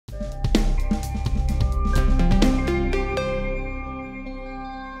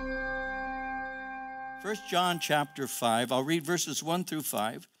First John chapter 5. I'll read verses 1 through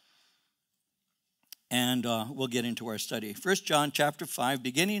 5, and we'll get into our study. First John chapter 5,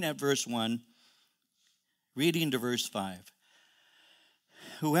 beginning at verse 1, reading to verse 5.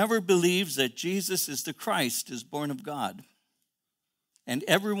 Whoever believes that Jesus is the Christ is born of God, and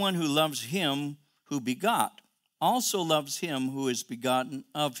everyone who loves him who begot also loves him who is begotten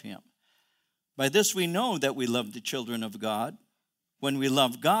of him. By this we know that we love the children of God, when we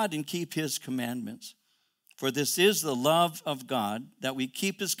love God and keep his commandments. For this is the love of God, that we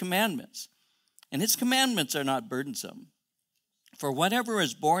keep his commandments. And his commandments are not burdensome. For whatever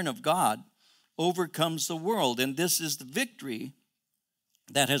is born of God overcomes the world, and this is the victory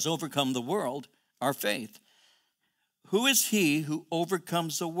that has overcome the world, our faith. Who is he who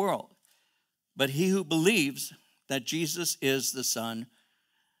overcomes the world? But he who believes that Jesus is the Son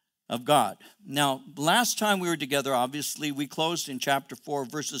of God. Now, last time we were together, obviously, we closed in chapter 4,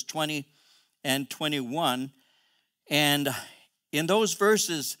 verses 20 and 21. And in those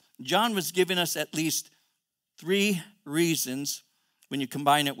verses, John was giving us at least three reasons, when you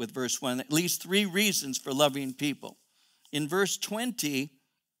combine it with verse 1, at least three reasons for loving people. In verse 20,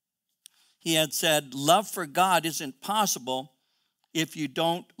 he had said, love for God isn't possible if you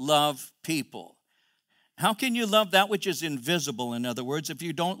don't love people. How can you love that which is invisible, in other words, if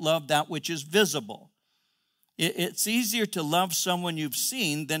you don't love that which is visible? It's easier to love someone you've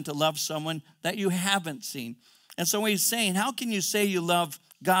seen than to love someone that you haven't seen. And so he's saying, how can you say you love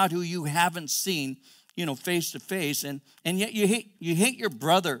God who you haven't seen, face to face, and yet you hate your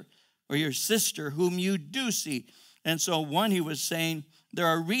brother or your sister whom you do see? And so he was saying, there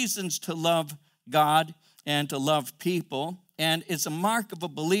are reasons to love God and to love people, and it's a mark of a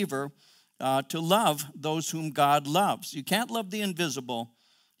believer to love those whom God loves. You can't love the invisible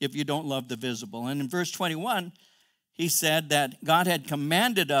if you don't love the visible. And in verse 21, he said that God had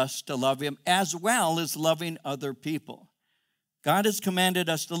commanded us to love him as well as loving other people. God has commanded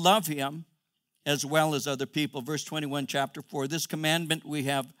us to love him as well as other people. Verse 21, chapter 4, this commandment we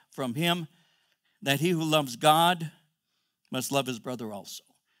have from him, that he who loves God must love his brother also.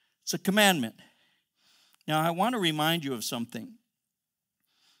 It's a commandment. Now, I want to remind you of something.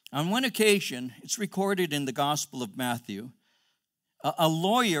 On one occasion, it's recorded in the Gospel of Matthew, a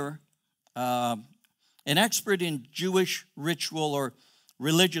lawyer, an expert in Jewish ritual or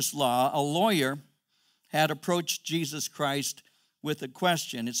religious law, a lawyer had approached Jesus Christ with a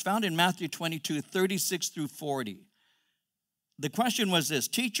question. It's found in Matthew 22, 36 through 40. The question was this: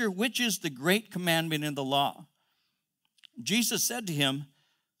 Teacher, which is the great commandment in the law? Jesus said to him,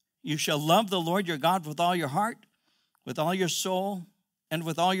 you shall love the Lord your God with all your heart, with all your soul, and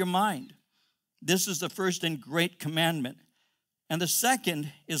with all your mind. This is the first and great commandment. And the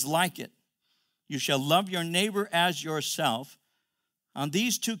second is like it. You shall love your neighbor as yourself. On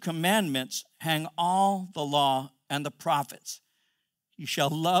these two commandments hang all the law and the prophets. You shall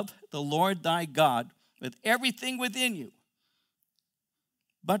love the Lord thy God with everything within you.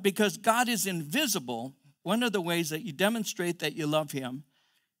 But because God is invisible, one of the ways that you demonstrate that you love him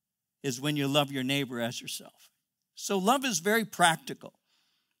is when you love your neighbor as yourself. So love is very practical.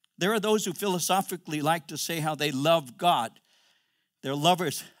 There are those who philosophically like to say how they love God. They're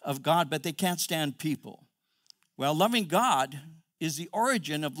lovers of God, but they can't stand people. Well, loving God is the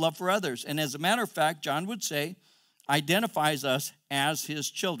origin of love for others. And as a matter of fact, John would say, identifies us as his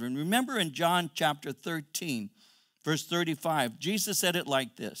children. Remember in John chapter 13, verse 35, Jesus said it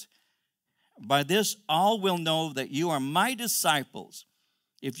like this: by this all will know that you are my disciples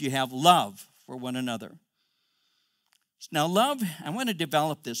if you have love for one another. Now, love, I want to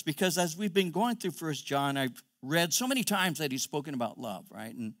develop this because as we've been going through 1 John, I've read so many times that he's spoken about love,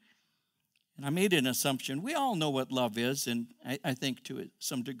 right? And I made an assumption. We all know what love is, and I think to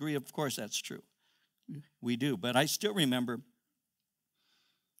some degree, of course, that's true. We do. But I still remember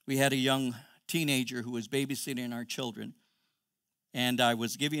we had a young teenager who was babysitting our children, and I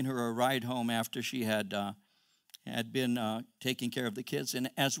was giving her a ride home after she had been taking care of the kids.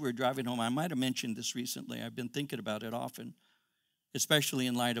 And as we were driving home, I might have mentioned this recently. I've been thinking about it often, especially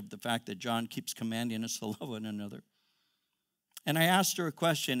in light of the fact that John keeps commanding us to love one another. And I asked her a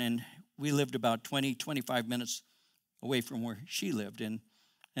question, and we lived about 20, 25 minutes away from where she lived. And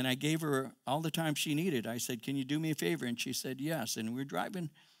I gave her all the time she needed. I said, can you do me a favor? And she said, yes. And we were driving,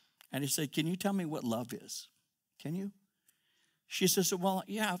 and I said, can you tell me what love is? Can you? She says, well,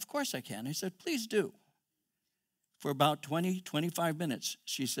 yeah, of course I can. I said, please do. For about 20, 25 minutes,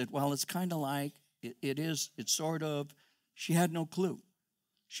 she said, well, it's kind of like, it is, it's sort of. She had no clue.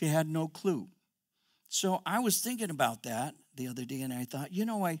 She had no clue. So I was thinking about that the other day, and I thought,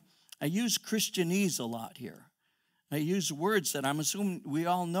 I use Christianese a lot here. I use words that I'm assuming we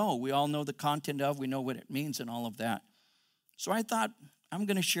all know. We all know the content of, we know what it means and all of that. So I thought I'm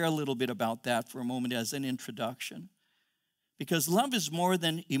going to share a little bit about that for a moment as an introduction. Because love is more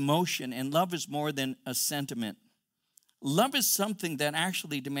than emotion, and love is more than a sentiment. Love is something that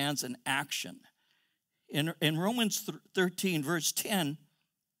actually demands an action. In Romans 13, verse 10,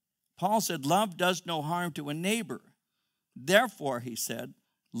 Paul said, love does no harm to a neighbor. Therefore, he said,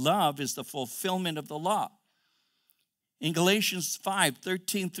 love is the fulfillment of the law. In Galatians 5,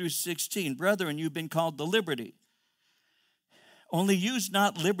 13 through 16, brethren, you've been called to liberty. Only use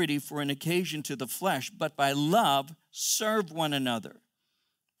not liberty for an occasion to the flesh, but by love serve one another.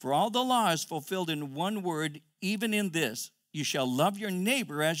 For all the law is fulfilled in one word, even in this, you shall love your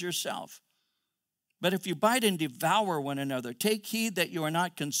neighbor as yourself. But if you bite and devour one another, take heed that you are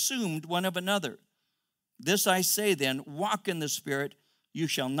not consumed one of another. This I say then, walk in the Spirit, you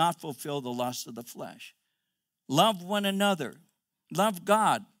shall not fulfill the lust of the flesh. Love one another, love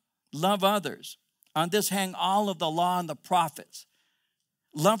God, love others. On this hang all of the law and the prophets.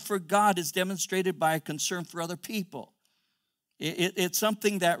 Love for God is demonstrated by a concern for other people. It's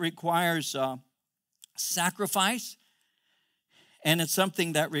something that requires sacrifice, and it's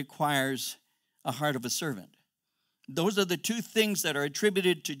something that requires a heart of a servant. Those are the two things that are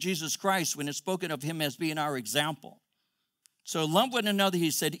attributed to Jesus Christ when it's spoken of him as being our example. So love one another,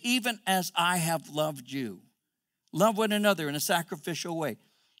 he said, even as I have loved you. Love one another in a sacrificial way.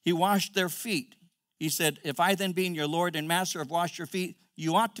 He washed their feet. He said, if I then being your Lord and Master have washed your feet,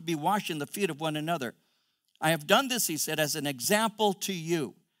 you ought to be washing the feet of one another. I have done this, he said, as an example to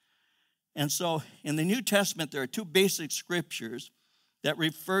you. And so in the New Testament, there are two basic scriptures that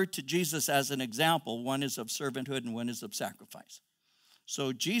refer to Jesus as an example. One is of servanthood and one is of sacrifice.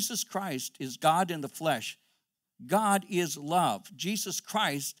 So Jesus Christ is God in the flesh. God is love. Jesus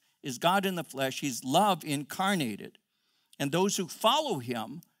Christ is God in the flesh. He's love incarnated. And those who follow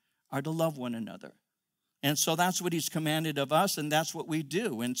him are to love one another. And so that's what he's commanded of us, and that's what we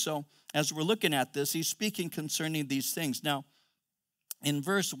do. And so as we're looking at this, he's speaking concerning these things. Now, in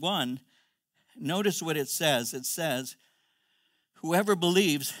verse 1, notice what it says. It says, whoever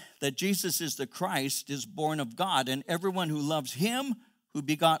believes that Jesus is the Christ is born of God, and everyone who loves him who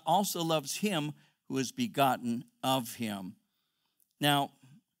begot also loves him who is begotten of him. Now,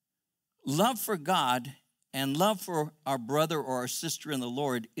 love for God and love for our brother or our sister in the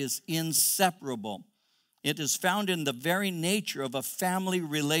Lord is inseparable. It is found in the very nature of a family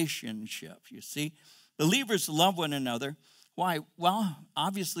relationship, you see. Believers love one another. Why? Well,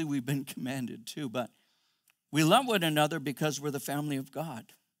 obviously we've been commanded to, but we love one another because we're the family of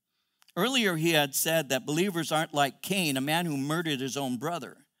God. Earlier he had said that believers aren't like Cain, a man who murdered his own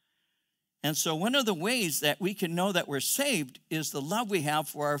brother. And so one of the ways that we can know that we're saved is the love we have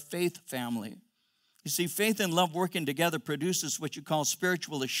for our faith family. You see, faith and love working together produces what you call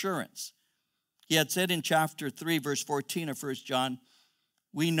spiritual assurance. He had said in chapter 3, verse 14 of 1 John,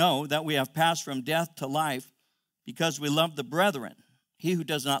 we know that we have passed from death to life because we love the brethren. He who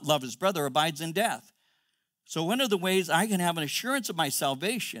does not love his brother abides in death. So one of the ways I can have an assurance of my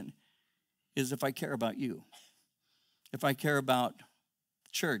salvation is if I care about you, if I care about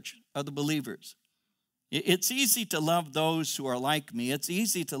church, other believers. It's easy to love those who are like me. It's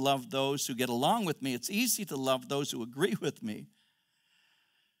easy to love those who get along with me. It's easy to love those who agree with me.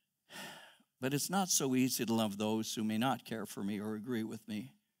 But it's not so easy to love those who may not care for me or agree with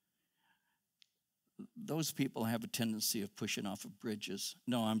me. Those people have a tendency of pushing off of bridges.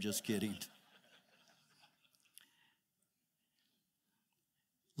 No, I'm just kidding.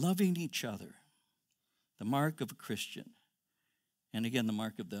 Loving each other, the mark of a Christian. And again, the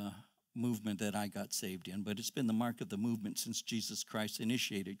mark of the movement that I got saved in. But it's been the mark of the movement since Jesus Christ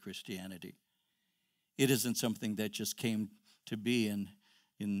initiated Christianity. It isn't something that just came to be in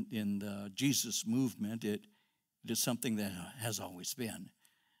the Jesus movement. It is something that has always been.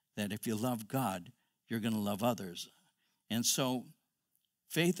 That if you love God, you're going to love others. And so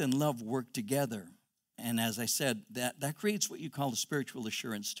faith and love work together. And as I said, that creates what you call a spiritual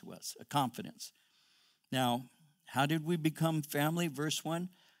assurance to us, a confidence. Now, how did we become family? Verse 1,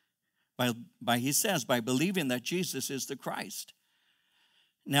 he says, by believing that Jesus is the Christ.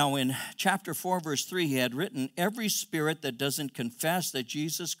 Now, in chapter 4, verse 3, he had written, every spirit that doesn't confess that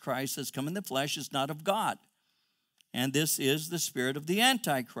Jesus Christ has come in the flesh is not of God. And this is the spirit of the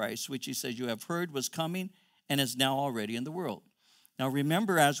Antichrist, which he says you have heard was coming and is now already in the world. Now,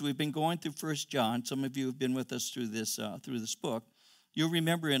 remember, as we've been going through 1 John, some of you have been with us through this book, you'll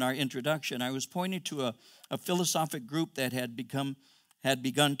remember in our introduction, I was pointing to a philosophic group that had begun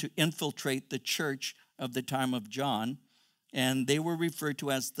to infiltrate the church of the time of John, and they were referred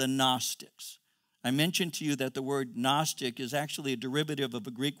to as the Gnostics. I mentioned to you that the word Gnostic is actually a derivative of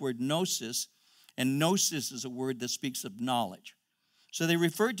a Greek word gnosis, and gnosis is a word that speaks of knowledge. So they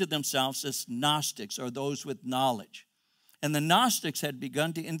referred to themselves as Gnostics, or those with knowledge. And the Gnostics had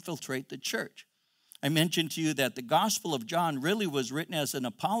begun to infiltrate the church. I mentioned to you that the Gospel of John really was written as an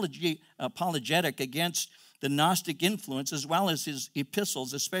apologetic against the Gnostic influence, as well as his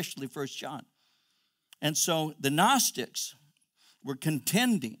epistles, especially 1 John. And so the Gnostics were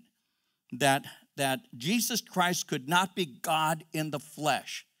contending that Jesus Christ could not be God in the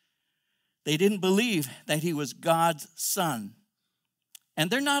flesh. They didn't believe that he was God's son. And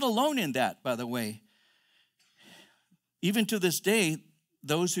they're not alone in that, by the way. Even to this day,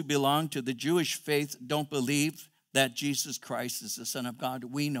 those who belong to the Jewish faith don't believe that Jesus Christ is the Son of God.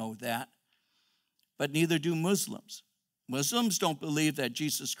 We know that. But neither do Muslims. Muslims don't believe that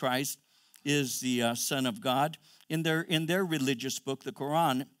Jesus Christ is the Son of God. In their religious book, the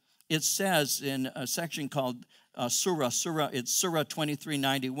Quran, it says in a section called Surah, it's Surah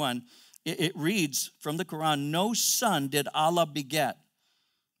 2391, it reads from the Quran, "No son did Allah beget,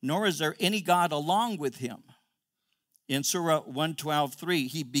 nor is there any God along with him." In Surah 112:3,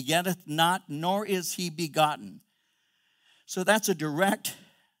 "He begetteth not, nor is he begotten." So that's a direct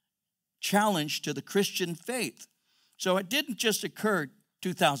challenge to the Christian faith. So it didn't just occur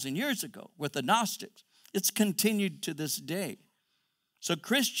 2,000 years ago with the Gnostics. It's continued to this day. So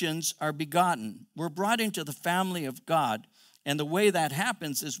Christians are begotten. We're brought into the family of God. And the way that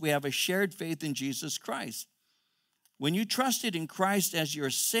happens is we have a shared faith in Jesus Christ. When you trusted in Christ as your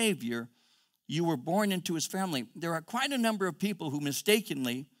Savior, you were born into his family. There are quite a number of people who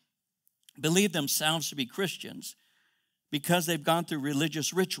mistakenly believe themselves to be Christians because they've gone through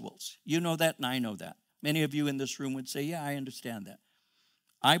religious rituals. You know that, and I know that. Many of you in this room would say, yeah, I understand that.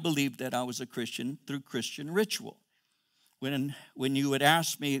 I believed that I was a Christian through Christian ritual. When you would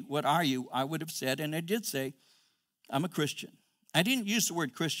ask me, what are you? I would have said, and I did say, I'm a Christian. I didn't use the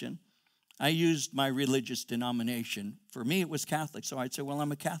word Christian. I used my religious denomination. For me, it was Catholic, so I'd say, well,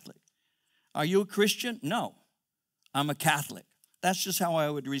 I'm a Catholic. Are you a Christian? No, I'm a Catholic. That's just how I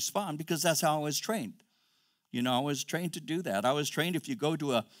would respond because that's how I was trained. You know, I was trained to do that. I was trained if you go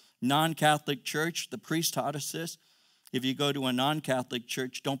to a non-Catholic church, the priest taught us this. If you go to a non-Catholic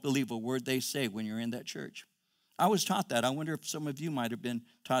church, don't believe a word they say when you're in that church. I was taught that. I wonder if some of you might have been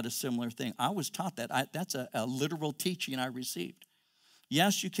taught a similar thing. I was taught that. That's a literal teaching I received.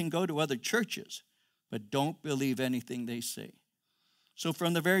 Yes, you can go to other churches, but don't believe anything they say. So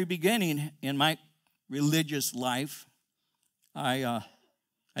from the very beginning in my religious life, I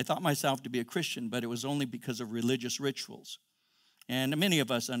thought myself to be a Christian, but it was only because of religious rituals. And many of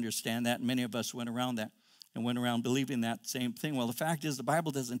us understand that, and many of us went around that and went around believing that same thing. Well, the fact is the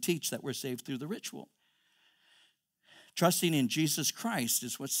Bible doesn't teach that we're saved through the ritual. Trusting in Jesus Christ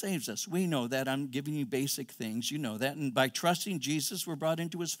is what saves us. We know that. I'm giving you basic things. You know that. And by trusting Jesus, we're brought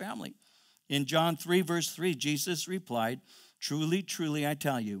into his family. In John 3, verse 3, Jesus replied, "Truly, truly, I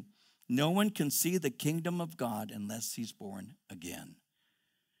tell you, no one can see the kingdom of God unless he's born again."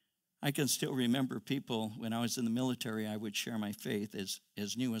 I can still remember people, when I was in the military, I would share my faith.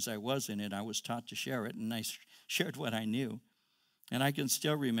 As new as I was in it, I was taught to share it, and I shared what I knew. And I can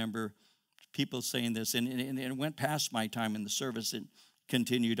still remember people saying this, and it went past my time in the service. It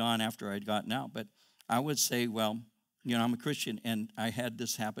continued on after I'd gotten out. But I would say, well, you know, I'm a Christian, and I had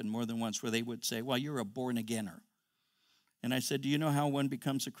this happen more than once where they would say, well, you're a born-againer. And I said, do you know how one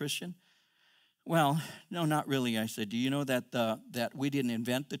becomes a Christian? Well, no, not really. I said, do you know that we didn't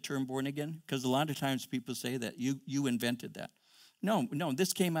invent the term born again? Because a lot of times people say that you invented that. No,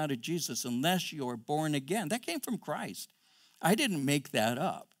 this came out of Jesus. Unless you're born again. That came from Christ. I didn't make that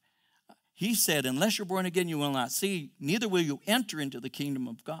up. He said, unless you're born again, you will not see, neither will you enter into the kingdom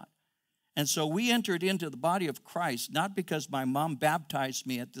of God. And so we entered into the body of Christ, not because my mom baptized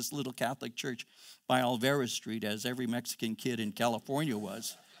me at this little Catholic church by Olvera Street, as every Mexican kid in California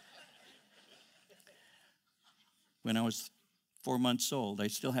was. When I was 4 months old, I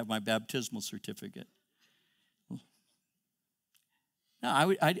still have my baptismal certificate. No,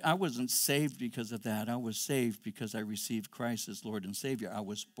 I wasn't saved because of that. I was saved because I received Christ as Lord and Savior. I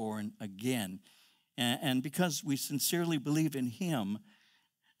was born again. And because we sincerely believe in him,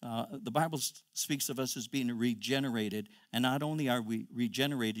 the Bible speaks of us as being regenerated. And not only are we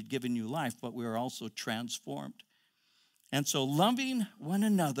regenerated, given new life, but we are also transformed. And so loving one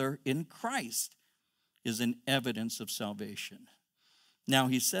another in Christ is an evidence of salvation. Now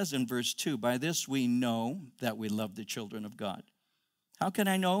he says in verse 2, by this we know that we love the children of God. How can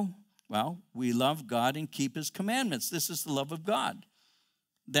I know? Well, we love God and keep his commandments. This is the love of God,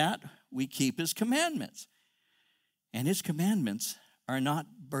 that we keep his commandments. And his commandments are not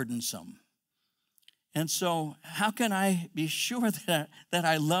burdensome. And so how can I be sure that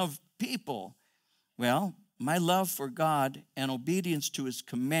I love people? Well, my love for God and obedience to his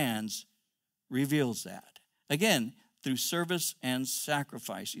commands reveals that. Again, through service and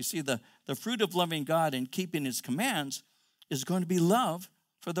sacrifice. You see, the fruit of loving God and keeping his commands is going to be love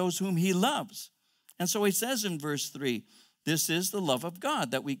for those whom he loves. And so he says in verse 3, this is the love of God,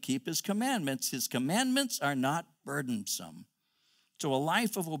 that we keep his commandments. His commandments are not burdensome. So a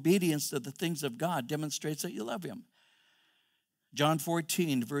life of obedience to the things of God demonstrates that you love him. John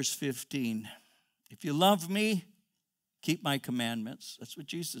 14, verse 15. If you love me, keep my commandments. That's what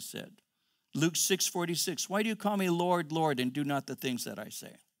Jesus said. Luke 6:46. Why do you call me Lord, Lord, and do not the things that I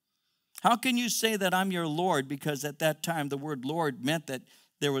say? How can you say that I'm your Lord? Because at that time, the word Lord meant that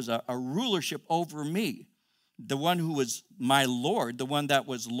there was a rulership over me. The one who was my Lord, the one that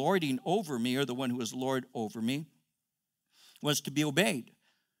was lording over me, or the one who was Lord over me, was to be obeyed.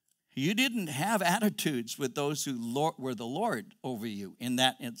 You didn't have attitudes with those who were the Lord over you in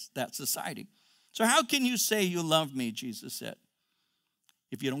that society. So how can you say you love me, Jesus said,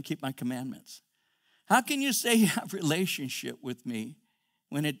 if you don't keep my commandments? How can you say you have relationship with me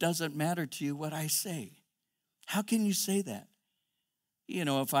when it doesn't matter to you what I say? How can you say that? You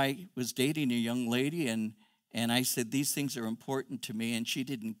know, if I was dating a young lady and I said these things are important to me and she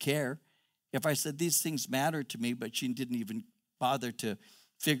didn't care, if I said these things matter to me but she didn't even bother to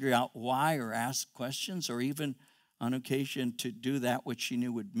figure out why or ask questions or even on occasion to do that which she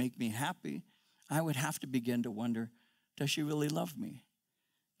knew would make me happy, I would have to begin to wonder, does she really love me?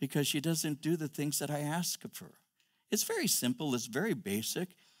 Because she doesn't do the things that I ask of her. It's very simple, it's very basic,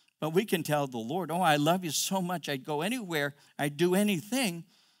 but we can tell the Lord, oh, I love you so much, I'd go anywhere, I'd do anything.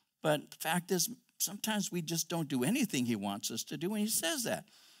 But the fact is, sometimes we just don't do anything he wants us to do, and he says that.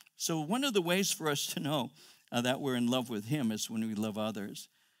 So one of the ways for us to know that we're in love with him is when we love others.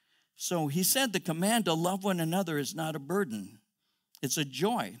 So he said the command to love one another is not a burden. It's a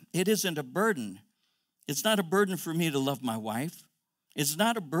joy. It isn't a burden. It's not a burden for me to love my wife. It's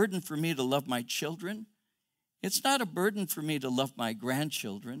not a burden for me to love my children. It's not a burden for me to love my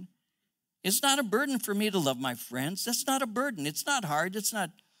grandchildren. It's not a burden for me to love my friends. That's not a burden. It's not hard. It's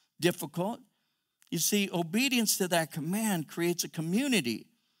not difficult. You see, obedience to that command creates a community,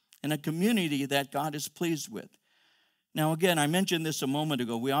 and a community that God is pleased with. Now, again, I mentioned this a moment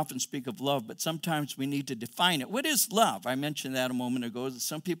ago. We often speak of love, but sometimes we need to define it. What is love? I mentioned that a moment ago.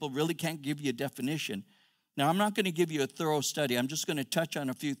 Some people really can't give you a definition. Now, I'm not going to give you a thorough study. I'm just going to touch on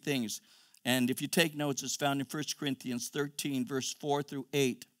a few things. And if you take notes, it's found in 1 Corinthians 13, verse 4 through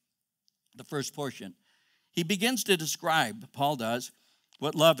 8, the first portion. He begins to describe, Paul does,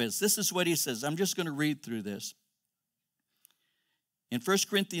 what love is. This is what he says. I'm just going to read through this. In 1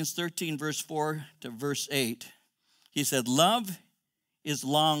 Corinthians 13, verse 4 to verse 8, he said, love is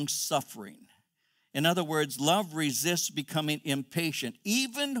long-suffering. In other words, love resists becoming impatient,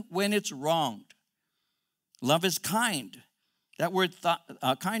 even when it's wronged. Love is kind. That word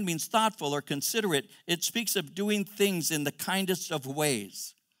kind means thoughtful or considerate. It speaks of doing things in the kindest of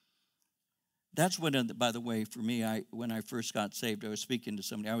ways. That's what, by the way, for me, when I first got saved, I was speaking to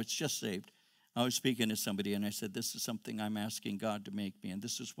somebody. I was just saved. I was speaking to somebody, and I said, this is something I'm asking God to make me. And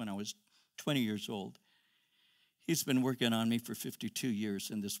this is when I was 20 years old. He's been working on me for 52 years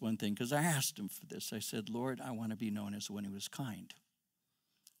in this one thing, because I asked him for this. I said, Lord, I want to be known as one who is kind.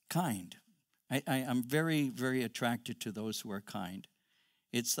 Kind. I'm very, very attracted to those who are kind.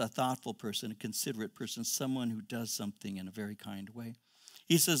 It's a thoughtful person, a considerate person, someone who does something in a very kind way.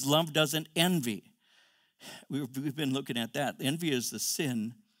 He says, love doesn't envy. We've been looking at that. Envy is the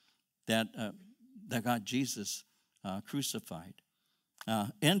sin that got Jesus crucified.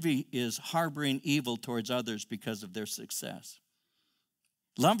 Envy is harboring evil towards others because of their success.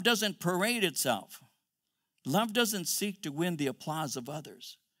 Love doesn't parade itself. Love doesn't seek to win the applause of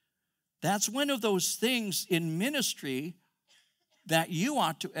others. That's one of those things in ministry that you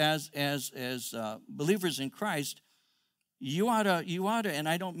ought to, as believers in Christ, you ought to, and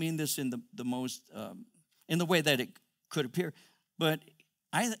I don't mean this in the most, in the way that it could appear, but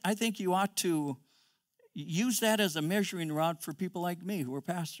I think you ought to use that as a measuring rod for people like me who are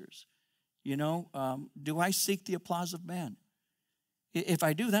pastors. You know, do I seek the applause of man? If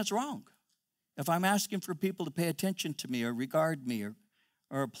I do, that's wrong. If I'm asking for people to pay attention to me or regard me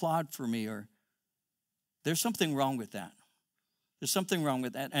or applaud for me, or there's something wrong with that. There's something wrong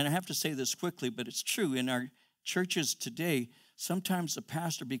with that. And I have to say this quickly, but it's true. In our churches today, sometimes the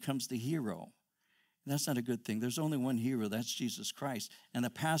pastor becomes the hero. And that's not a good thing. There's only one hero, that's Jesus Christ. And the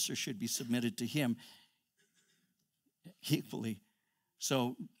pastor should be submitted to him equally.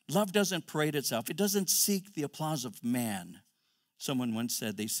 So love doesn't parade itself. It doesn't seek the applause of man. Someone once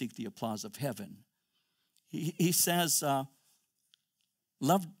said they seek the applause of heaven. He says,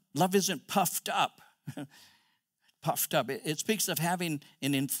 love isn't puffed up. Puffed up. It speaks of having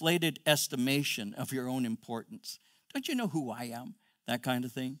an inflated estimation of your own importance. Don't you know who I am? That kind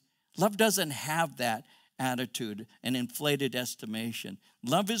of thing. Love doesn't have that attitude, an inflated estimation.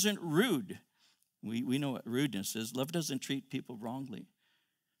 Love isn't rude. We know what rudeness is. Love doesn't treat people wrongly.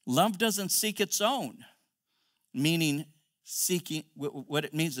 Love doesn't seek its own, meaning seeking, what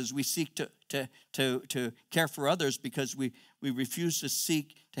it means is we seek to care for others because we refuse to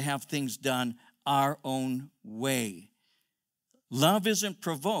seek to have things done our own way. Love isn't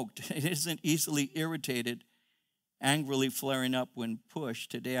provoked. It isn't easily irritated, angrily flaring up when pushed.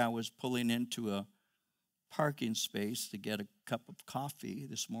 Today I was pulling into a parking space to get a cup of coffee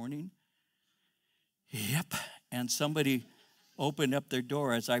this morning. Yep, and somebody opened up their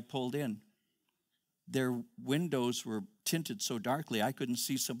door as I pulled in. Their windows were tinted so darkly I couldn't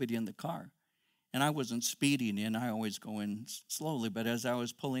see somebody in the car. And I wasn't speeding in. I always go in slowly, but as I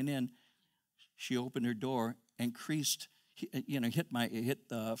was pulling in, she opened her door and hit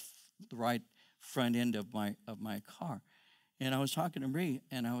the right front end of my car. And I was talking to Marie,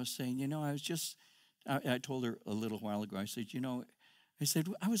 and I was saying, I told her a little while ago, I said,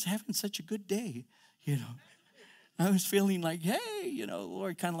 I was having such a good day, I was feeling like, hey,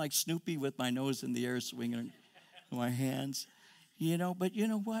 Lord, kind of like Snoopy with my nose in the air swinging my hands, but you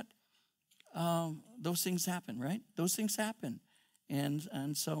know what? Those things happen, right? Those things happen.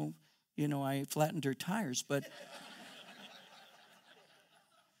 And so, I flattened her tires, but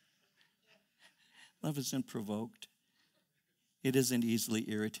love isn't provoked. It isn't easily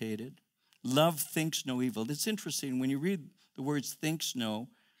irritated. Love thinks no evil. It's interesting when you read the words thinks no,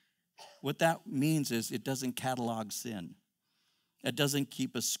 what that means is it doesn't catalog sin. It doesn't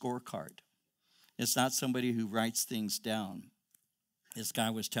keep a scorecard. It's not somebody who writes things down. This guy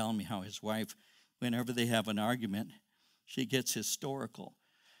was telling me how his wife, whenever they have an argument, she gets historical.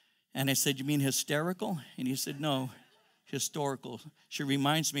 And I said, you mean hysterical? And he said, no, historical. She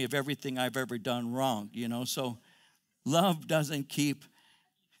reminds me of everything I've ever done wrong, So love doesn't keep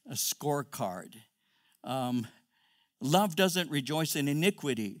a scorecard. Love doesn't rejoice in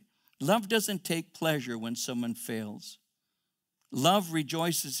iniquity. Love doesn't take pleasure when someone fails. Love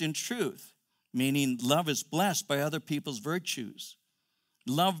rejoices in truth, meaning love is blessed by other people's virtues.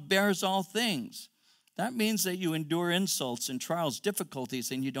 Love bears all things. That means that you endure insults and trials,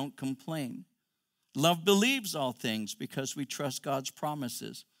 difficulties, and you don't complain. Love believes all things because we trust God's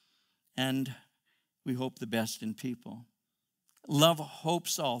promises, and we hope the best in people. Love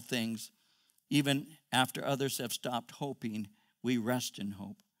hopes all things. Even after others have stopped hoping, we rest in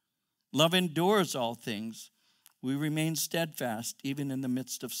hope. Love endures all things. We remain steadfast even in the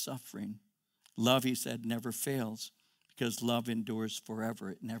midst of suffering. Love, he said, never fails because love endures forever.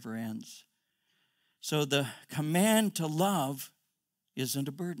 It never ends. So the command to love isn't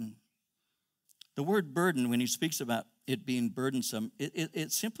a burden. The word burden, when he speaks about it being burdensome,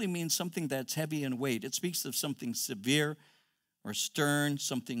 it simply means something that's heavy in weight. It speaks of something severe or stern,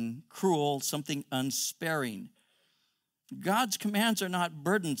 something cruel, something unsparing. God's commands are not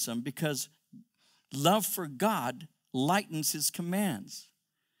burdensome because love for God lightens his commands.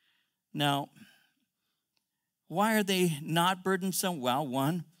 Now, why are they not burdensome? Well,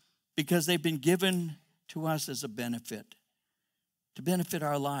 one, because they've been given to us as a benefit, to benefit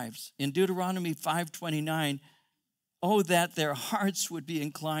our lives. In Deuteronomy 5:29, oh, that their hearts would be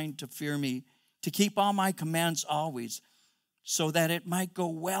inclined to fear me, to keep all my commands always, so that it might go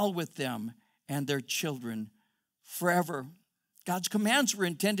well with them and their children forever. God's commands were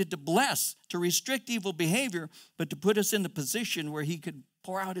intended to bless, to restrict evil behavior, but to put us in the position where he could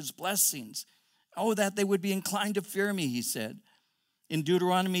pour out his blessings. Oh, that they would be inclined to fear me, he said. In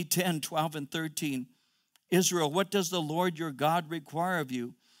Deuteronomy 10:12 and 13, Israel, what does the Lord your God require of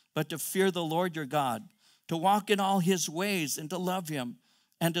you but to fear the Lord your God, to walk in all his ways and to love him,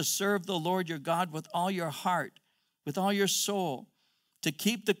 and to serve the Lord your God with all your heart, with all your soul, to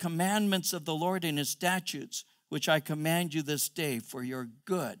keep the commandments of the Lord and his statutes, which I command you this day for your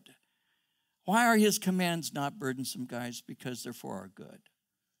good. Why are his commands not burdensome, guys? Because they're for our good.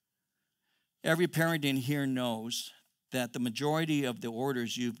 Every parent in here knows that the majority of the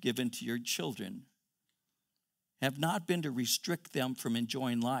orders you've given to your children have not been to restrict them from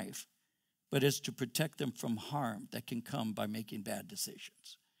enjoying life, but is to protect them from harm that can come by making bad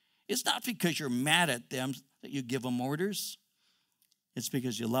decisions. It's not because you're mad at them that you give them orders. It's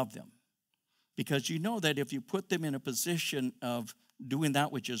because you love them. Because you know that if you put them in a position of doing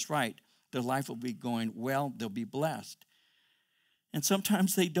that which is right, their life will be going well, they'll be blessed. And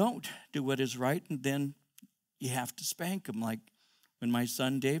sometimes they don't do what is right, and then you have to spank them. Like when my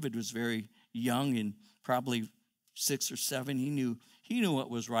son David was very young and probably 6 or 7. He knew what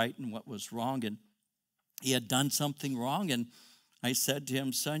was right and what was wrong, and he had done something wrong. And I said to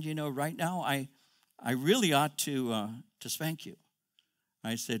him, son, right now I really ought to spank you.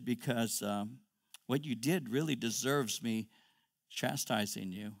 I said, because what you did really deserves me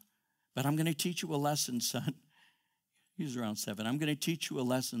chastising you. But I'm going to teach you a lesson, son. He was around 7. I'm going to teach you a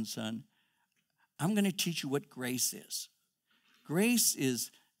lesson, son. I'm going to teach you what grace is. Grace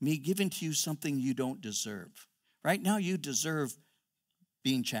is me giving to you something you don't deserve. Right now, you deserve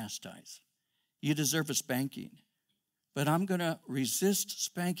being chastised. You deserve a spanking. But I'm going to resist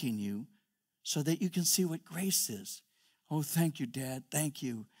spanking you so that you can see what grace is. Oh, thank you, Dad. Thank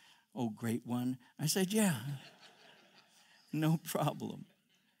you. Oh, great one. I said, yeah, no problem.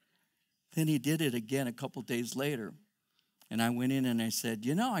 Then he did it again a couple days later. And I went in and I said,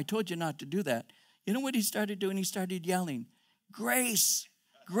 I told you not to do that. You know what he started doing? He started yelling, grace,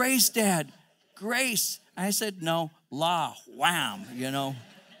 grace, Dad, grace. I said, no, law, wham,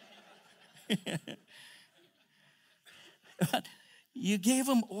 You gave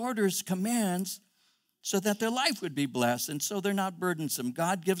them orders, commands, so that their life would be blessed, and so they're not burdensome.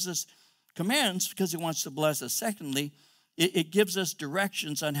 God gives us commands because he wants to bless us. Secondly, it gives us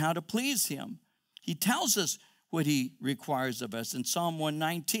directions on how to please him. He tells us what he requires of us. In Psalm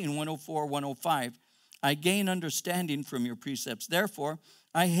 119, 104, 105, I gain understanding from your precepts. Therefore,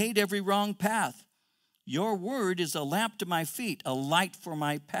 I hate every wrong path. Your word is a lamp to my feet, a light for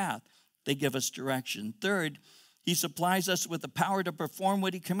my path. They give us direction. Third, he supplies us with the power to perform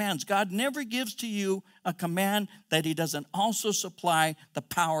what he commands. God never gives to you a command that he doesn't also supply the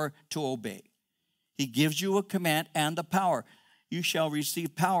power to obey. He gives you a command and the power. You shall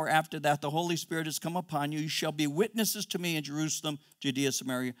receive power after that the Holy Spirit has come upon you. You shall be witnesses to me in Jerusalem, Judea,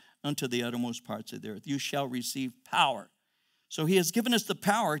 Samaria, unto the uttermost parts of the earth. You shall receive power. So he has given us the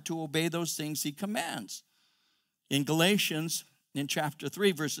power to obey those things he commands. In Galatians, in chapter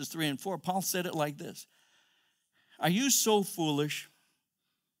 3, verses 3 and 4, Paul said it like this. Are you so foolish?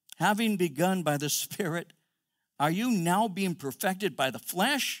 Having begun by the Spirit, are you now being perfected by the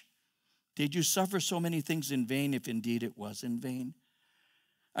flesh? Did you suffer so many things in vain, if indeed it was in vain?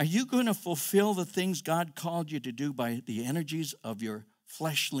 Are you going to fulfill the things God called you to do by the energies of your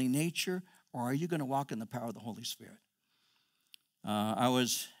fleshly nature, or are you going to walk in the power of the Holy Spirit?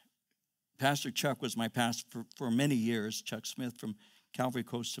 Pastor Chuck was my pastor for many years, Chuck Smith from Calvary,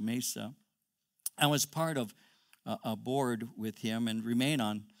 Costa Mesa. I was part of a board with him and remain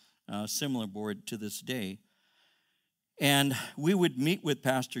on a similar board to this day. And we would meet with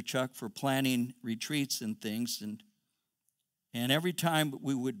Pastor Chuck for planning retreats and things. And every time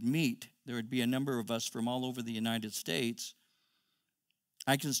we would meet, there would be a number of us from all over the United States.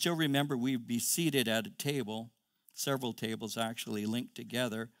 I can still remember we'd be seated at a table, several tables actually linked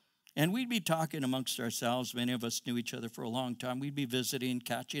together, and we'd be talking amongst ourselves. Many of us knew each other for a long time. We'd be visiting,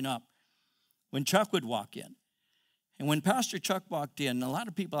 catching up, when Chuck would walk in. And when Pastor Chuck walked in, a lot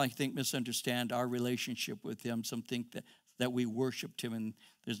of people, I think, misunderstand our relationship with him. Some think that we worshiped him, and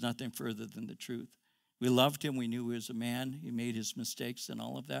there's nothing further than the truth. We loved him. We knew he was a man. He made his mistakes and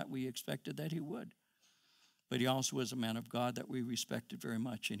all of that. We expected that he would. But he also was a man of God that we respected very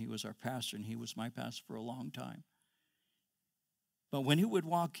much, and he was our pastor, and he was my pastor for a long time. But when he would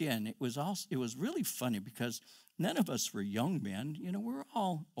walk in, it was really funny because none of us were young men. We're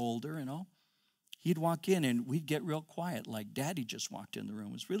all older and all. He'd walk in and we'd get real quiet, like Daddy just walked in the room.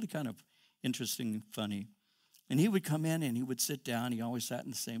 It was really kind of interesting and funny. And he would come in and he would sit down. He always sat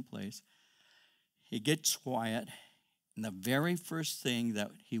in the same place. He'd get quiet, and the very first thing that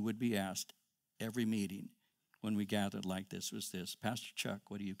he would be asked every meeting when we gathered like this was this: Pastor Chuck,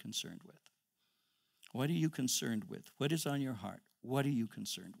 what are you concerned with? What are you concerned with? What is on your heart? What are you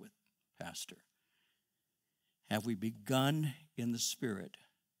concerned with, Pastor? Have we begun in the Spirit?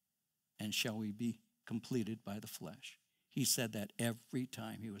 And shall we be completed by the flesh? He said that every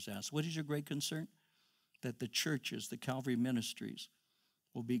time he was asked. What is your great concern? That the churches, the Calvary ministries,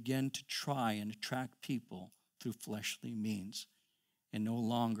 will begin to try and attract people through fleshly means and no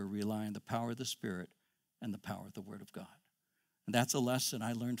longer rely on the power of the Spirit and the power of the Word of God. And that's a lesson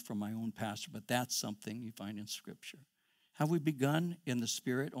I learned from my own pastor, but that's something you find in Scripture. Have we begun in the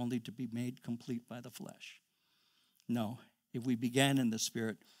Spirit only to be made complete by the flesh? No. If we began in the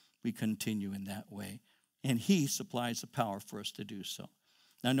Spirit, we continue in that way. And he supplies the power for us to do so.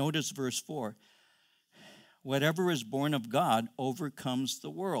 Now notice verse 4. Whatever is born of God overcomes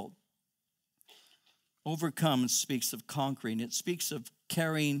the world. Overcome speaks of conquering. It speaks of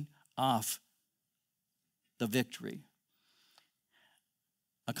carrying off the victory.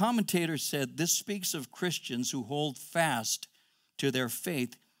 A commentator said this speaks of Christians who hold fast to their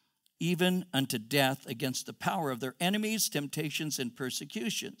faith even unto death, against the power of their enemies, temptations, and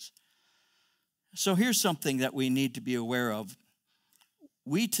persecutions. So here's something that we need to be aware of.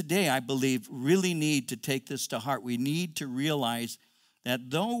 We today, I believe, really need to take this to heart. We need to realize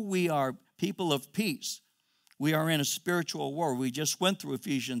that though we are people of peace, we are in a spiritual war. We just went through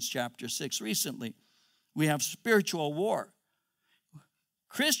Ephesians chapter 6 recently. We have spiritual war.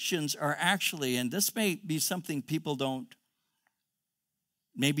 Christians are actually, and this may be something people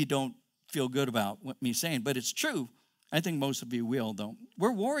maybe don't feel good about what me saying, but it's true. I think most of you will, though.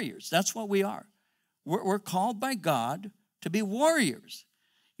 We're warriors. That's what we are. We're called by God to be warriors.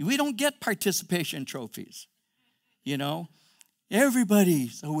 We don't get participation trophies. You know,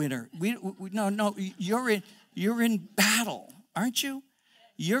 everybody's a winner. No, you're in battle, aren't you?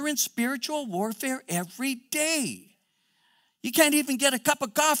 You're in spiritual warfare every day. You can't even get a cup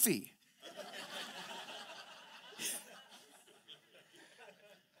of coffee.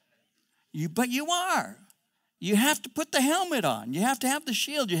 But you are. You have to put the helmet on. You have to have the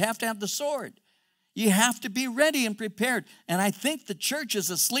shield. You have to have the sword. You have to be ready and prepared. And I think the church is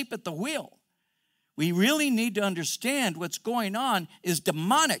asleep at the wheel. We really need to understand what's going on is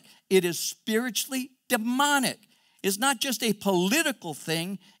demonic. It is spiritually demonic. It's not just a political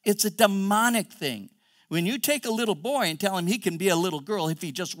thing. It's a demonic thing. When you take a little boy and tell him he can be a little girl if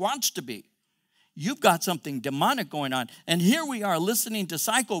he just wants to be, you've got something demonic going on. And here we are listening to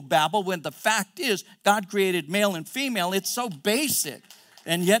psychobabble when the fact is God created male and female. It's so basic.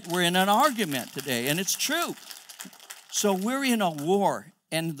 And yet we're in an argument today. And it's true. So we're in a war.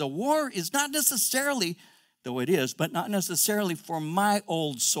 And the war is not necessarily, though it is, but not necessarily for my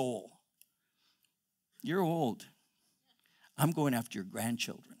old soul. You're old. I'm going after your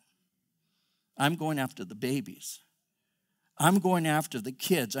grandchildren. I'm going after the babies. I'm going after the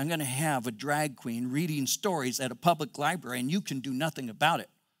kids. I'm going to have a drag queen reading stories at a public library, and you can do nothing about it.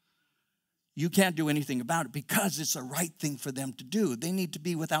 You can't do anything about it because it's the right thing for them to do. They need to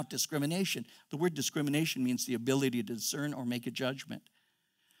be without discrimination. The word discrimination means the ability to discern or make a judgment.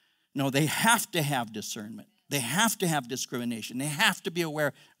 No, they have to have discernment. They have to have discrimination. They have to be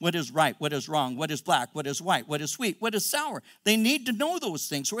aware what is right, what is wrong, what is black, what is white, what is sweet, what is sour. They need to know those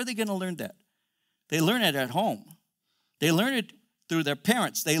things. Where are they going to learn that? They learn it at home. They learn it through their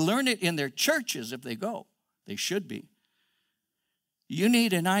parents. They learn it in their churches if they go. They should be. You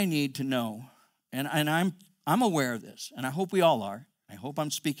need and I need to know, and I'm aware of this, and I hope we all are. I hope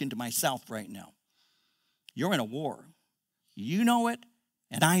I'm speaking to myself right now. You're in a war. You know it,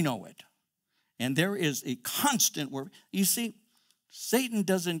 and I know it. And there is a constant war. You see, Satan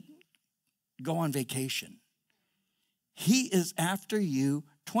doesn't go on vacation. He is after you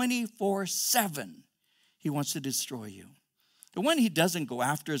 24/7. He wants to destroy you. The one he doesn't go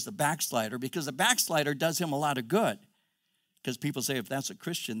after is the backslider, because the backslider does him a lot of good. Because people say, if that's a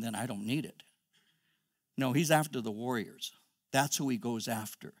Christian, then I don't need it. No, he's after the warriors. That's who he goes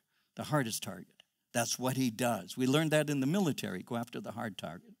after, the hardest target. That's what he does. We learned that in the military. Go after the hard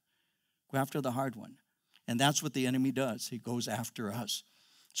target. Go after the hard one. And that's what the enemy does. He goes after us.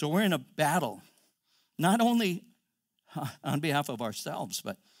 So we're in a battle, not only on behalf of ourselves,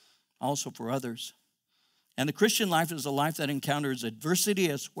 but also for others. And the Christian life is a life that encounters adversity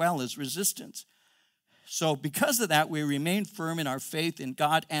as well as resistance. So because of that, we remain firm in our faith in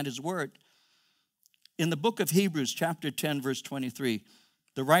God and His Word. In the book of Hebrews, chapter 10, verse 23,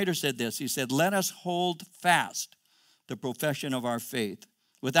 the writer said this. He said, let us hold fast the profession of our faith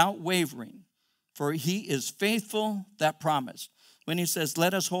without wavering, for He is faithful that promised. When he says,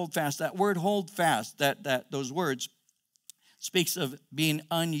 let us hold fast, that word hold fast, those words speaks of being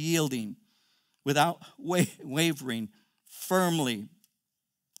unyielding, without wavering, firmly.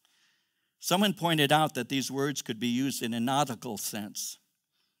 Someone pointed out that these words could be used in a nautical sense.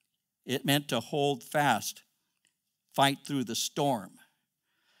 It meant to hold fast, fight through the storm.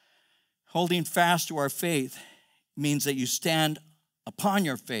 Holding fast to our faith means that you stand upon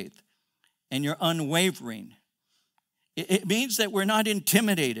your faith and you're unwavering. It means that we're not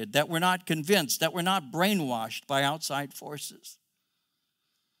intimidated, that we're not convinced, that we're not brainwashed by outside forces.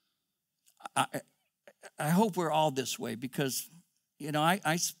 I hope we're all this way because, you know,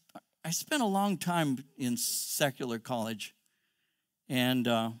 I spent a long time in secular college, and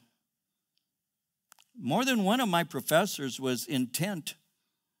more than one of my professors was intent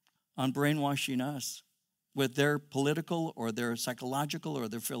on brainwashing us with their political or their psychological or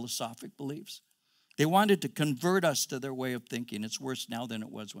their philosophic beliefs. They wanted to convert us to their way of thinking. It's worse now than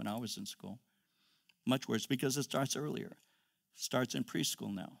it was when I was in school. Much worse because it starts earlier. It starts in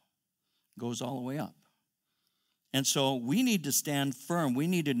preschool now. Goes all the way up. And so we need to stand firm. We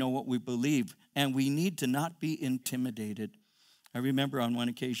need to know what we believe. And we need to not be intimidated. I remember on one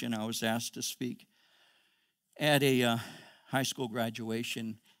occasion I was asked to speak at a high school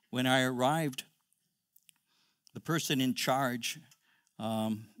graduation. When I arrived, the person in charge,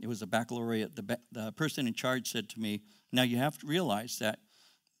 it was a baccalaureate, the person in charge said to me, now you have to realize that,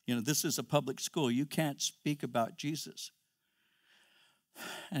 this is a public school. You can't speak about Jesus.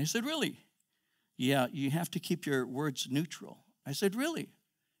 And I said, really? Yeah, you have to keep your words neutral. I said, really?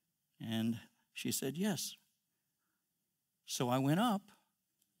 And she said, yes. So I went up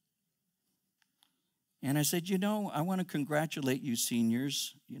and I said, I want to congratulate you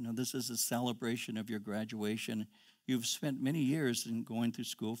seniors. This is a celebration of your graduation. You've spent many years in going through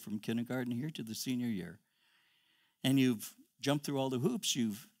school from kindergarten here to the senior year. And you've jumped through all the hoops.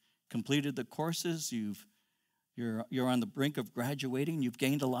 You've completed the courses. You're on the brink of graduating. You've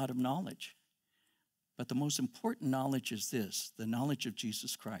gained a lot of knowledge. But the most important knowledge is this, the knowledge of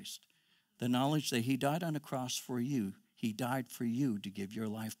Jesus Christ. The knowledge that he died on a cross for you. He died for you to give your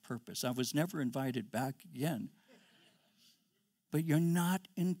life purpose. I was never invited back again. But you're not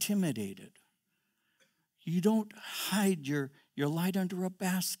intimidated. You don't hide your light under a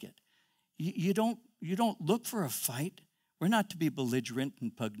basket. You don't look for a fight. We're not to be belligerent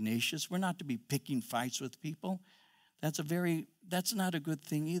and pugnacious. We're not to be picking fights with people. That's not a good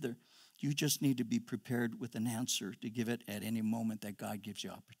thing either. You just need to be prepared with an answer to give it at any moment that God gives you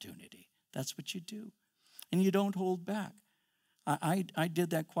opportunity. That's what you do. And you don't hold back. I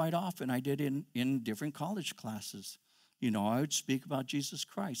did that quite often. I did in different college classes. I would speak about Jesus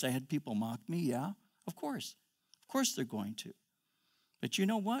Christ. I had people mock me. Yeah, of course. Of course they're going to. But you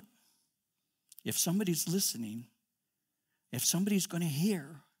know what? If somebody's listening, if somebody's going to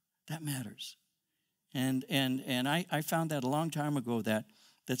hear, that matters. And I found that a long time ago that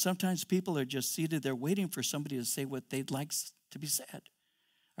sometimes people are just seated there waiting for somebody to say what they'd like to be said.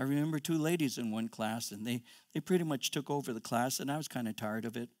 I remember 2 ladies in one class, and they pretty much took over the class, and I was kind of tired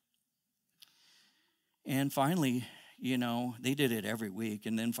of it. And finally, they did it every week.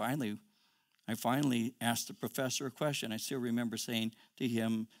 And then I finally asked the professor a question. I still remember saying to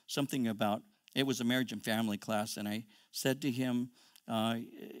him something about, it was a marriage and family class, and I said to him,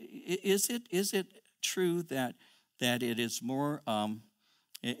 is it true that it is more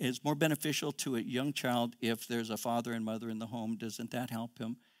beneficial to a young child if there's a father and mother in the home? Doesn't that help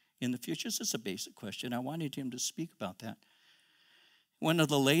him in the future? This is a basic question. I wanted him to speak about that. One of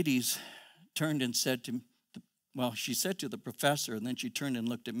the ladies turned and said to, she said to the professor, and then she turned and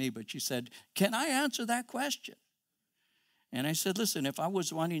looked at me, but she said, can I answer that question? And I said, listen, if I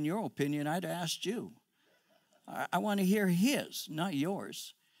was wanting your opinion, I'd have asked you. I want to hear his, not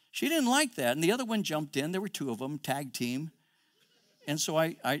yours. She didn't like that, and the other one jumped in. There were 2 of them, tag team. And so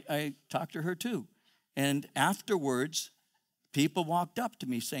I talked to her too. And afterwards, people walked up to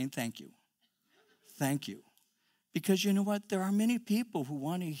me saying, thank you. Thank you. Because you know what? There are many people who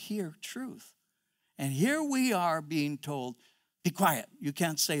want to hear truth. And here we are being told, be quiet. You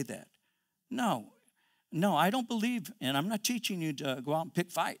can't say that. No, I don't believe, and I'm not teaching you to go out and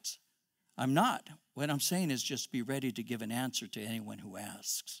pick fights. I'm not. What I'm saying is just be ready to give an answer to anyone who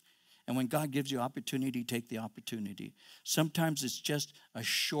asks. And when God gives you opportunity, take the opportunity. Sometimes it's just a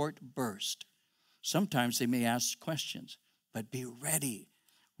short burst. Sometimes they may ask questions, but be ready.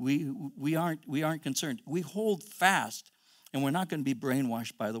 We aren't concerned. We hold fast, and we're not going to be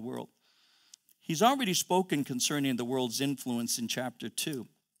brainwashed by the world. He's already spoken concerning the world's influence in chapter 2.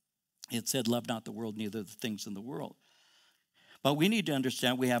 It said, love not the world, neither the things in the world. But we need to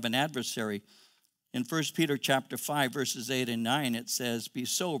understand we have an adversary. In 1 Peter chapter 5, verses 8 and 9, it says, be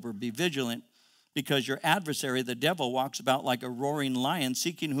sober, be vigilant, because your adversary, the devil, walks about like a roaring lion,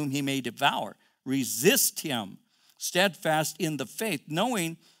 seeking whom he may devour. Resist him, steadfast in the faith,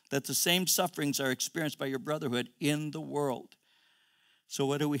 knowing that the same sufferings are experienced by your brotherhood in the world. So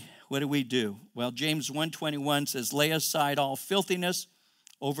what do we do? Well, James 1:21 says, lay aside all filthiness,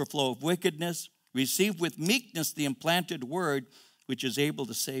 overflow of wickedness, receive with meekness the implanted word, which is able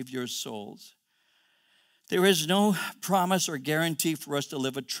to save your souls. There is no promise or guarantee for us to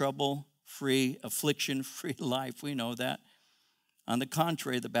live a trouble-free, affliction-free life. We know that. On the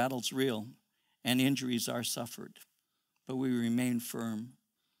contrary, the battle's real and injuries are suffered, but we remain firm.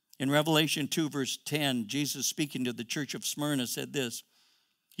 In Revelation 2, verse 10, Jesus, speaking to the church of Smyrna, said this.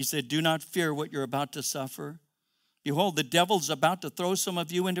 He said, do not fear what you're about to suffer. Behold, the devil's about to throw some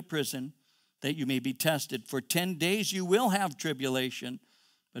of you into prison, that you may be tested. For 10 days you will have tribulation,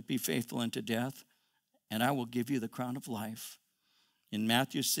 but be faithful unto death, and I will give you the crown of life. In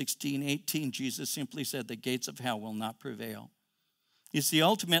Matthew 16:18, Jesus simply said, the gates of hell will not prevail. You see,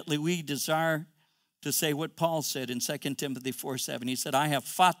 ultimately, we desire to say what Paul said in 2 Timothy 4:7. He said, I have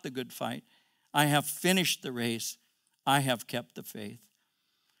fought the good fight. I have finished the race. I have kept the faith.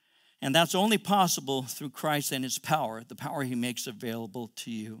 And that's only possible through Christ and his power, the power he makes available to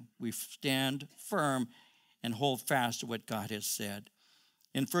you. We stand firm and hold fast to what God has said.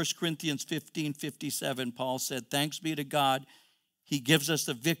 In 1 Corinthians 15:57, Paul said, "Thanks be to God, he gives us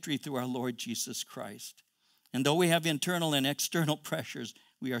the victory through our Lord Jesus Christ. And though we have internal and external pressures,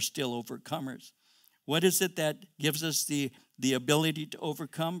 we are still overcomers." What is it that gives us the ability to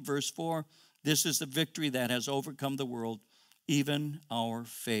overcome? Verse 4, "This is the victory that has overcome the world, even our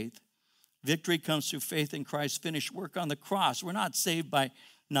faith." Victory comes through faith in Christ's finished work on the cross. We're not saved by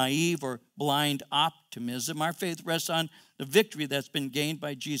naive or blind optimism. Our faith rests on the victory that's been gained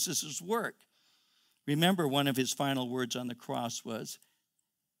by Jesus' work. Remember, one of his final words on the cross was,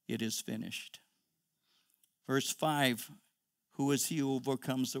 "It is finished." Verse 5, "Who is he who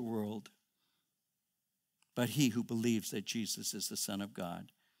overcomes the world? But he who believes that Jesus is the Son of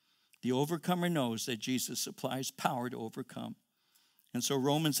God." The overcomer knows that Jesus supplies power to overcome. And so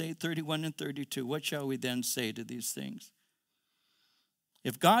Romans 8:31 and 32, what shall we then say to these things?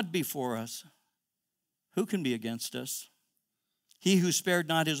 If God be for us, who can be against us? He who spared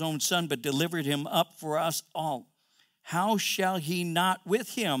not his own son, but delivered him up for us all, how shall he not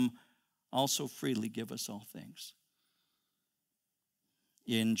with him also freely give us all things?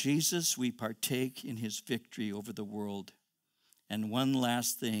 In Jesus, we partake in his victory over the world. And one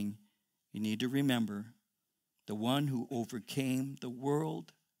last thing you need to remember, the one who overcame the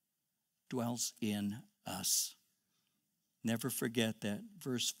world dwells in us. Never forget that.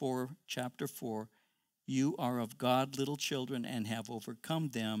 Verse 4, chapter 4, "You are of God, little children, and have overcome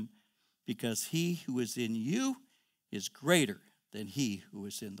them, because he who is in you is greater than he who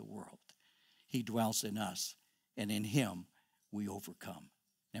is in the world." He dwells in us, and in him we overcome.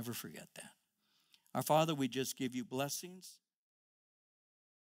 Never forget that. Our Father, we just give you blessings.